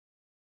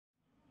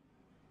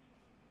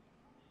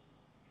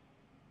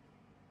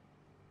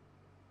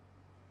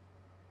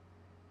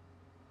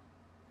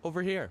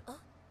Over here.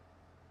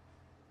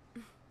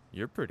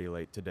 You're pretty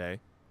late today.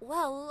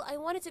 Well, I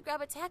wanted to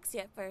grab a taxi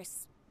at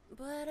first,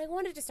 but I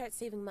wanted to start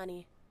saving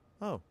money.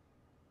 Oh.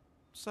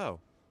 So,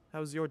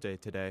 how's your day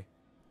today?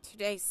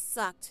 Today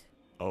sucked.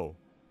 Oh.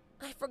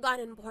 I forgot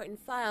an important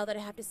file that I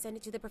have to send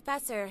it to the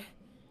professor.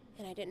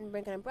 And I didn't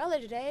bring an umbrella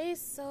today,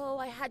 so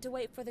I had to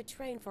wait for the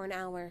train for an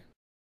hour.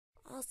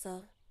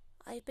 Also,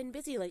 I've been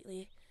busy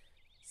lately,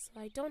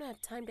 so I don't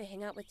have time to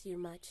hang out with you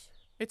much.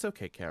 It's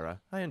okay, Chara.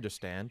 I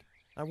understand.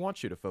 I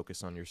want you to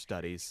focus on your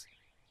studies.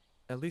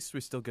 At least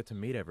we still get to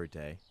meet every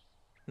day.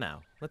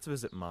 Now, let's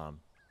visit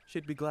Mom.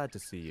 She'd be glad to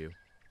see you.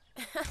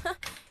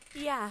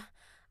 Yeah,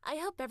 I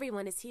hope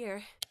everyone is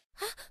here.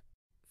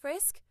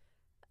 Frisk?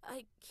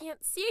 I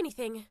can't see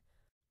anything.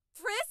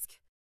 Frisk?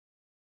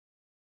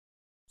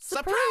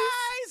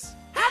 Surprise!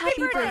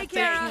 Happy birthday,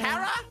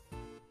 Chara!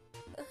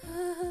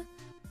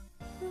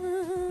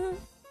 Whoa.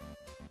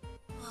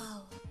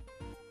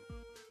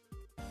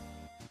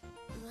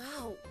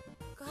 Wow.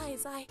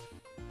 Guys, I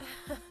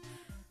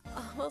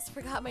almost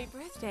forgot my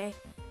birthday.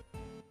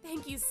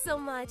 Thank you so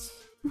much.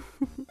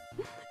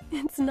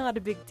 It's not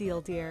a big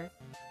deal, dear.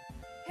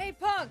 Hey,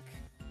 Punk!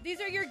 These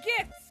are your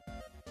gifts!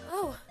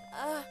 Oh,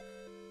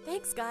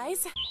 thanks,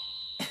 guys.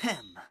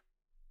 Ahem.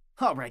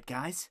 Alright,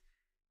 guys.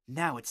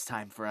 Now it's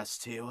time for us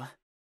to...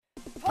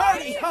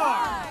 Party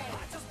hard!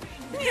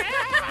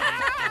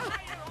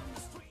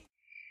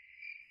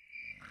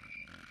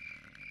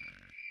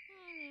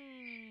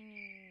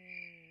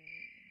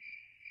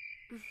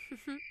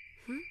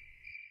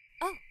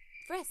 Oh,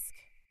 Frisk.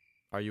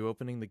 Are you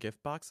opening the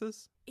gift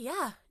boxes?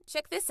 Yeah,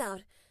 check this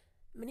out.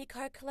 Mini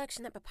card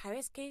collection that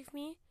Papyrus gave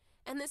me,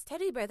 and this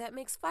teddy bear that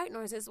makes fart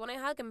noises when I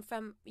hug him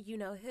from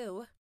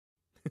you-know-who.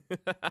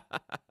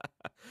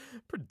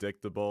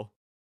 Predictable.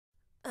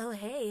 Oh,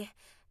 hey.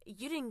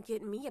 You didn't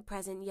get me a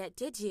present yet,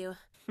 did you?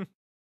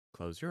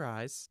 Close your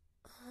eyes.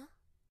 Huh?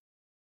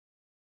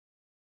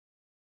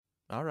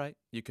 All right,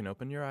 you can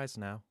open your eyes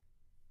now.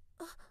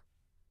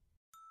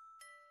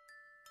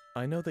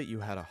 I know that you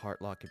had a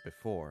heart locket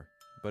before,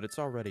 but it's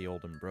already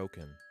old and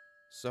broken,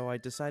 so I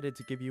decided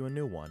to give you a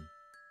new one.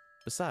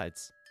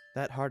 Besides,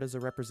 that heart is a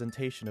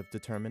representation of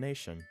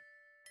determination.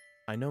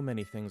 I know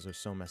many things are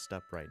so messed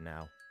up right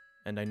now,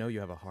 and I know you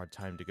have a hard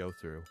time to go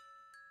through.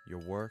 Your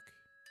work,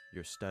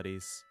 your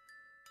studies,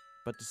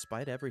 but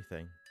despite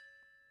everything,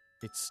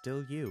 it's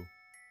still you.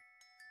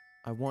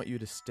 I want you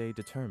to stay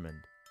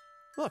determined.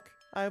 Look,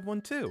 I have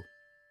one too.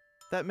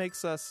 That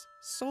makes us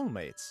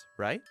soulmates,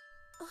 right?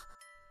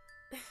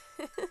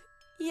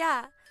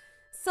 Yeah,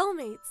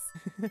 soulmates.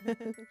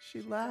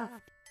 She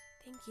laughed.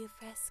 Thank you,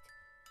 Frisk.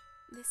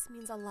 This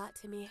means a lot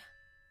to me.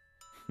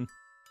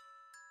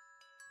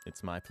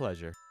 It's my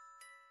pleasure.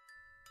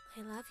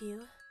 I love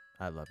you.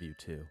 I love you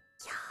too.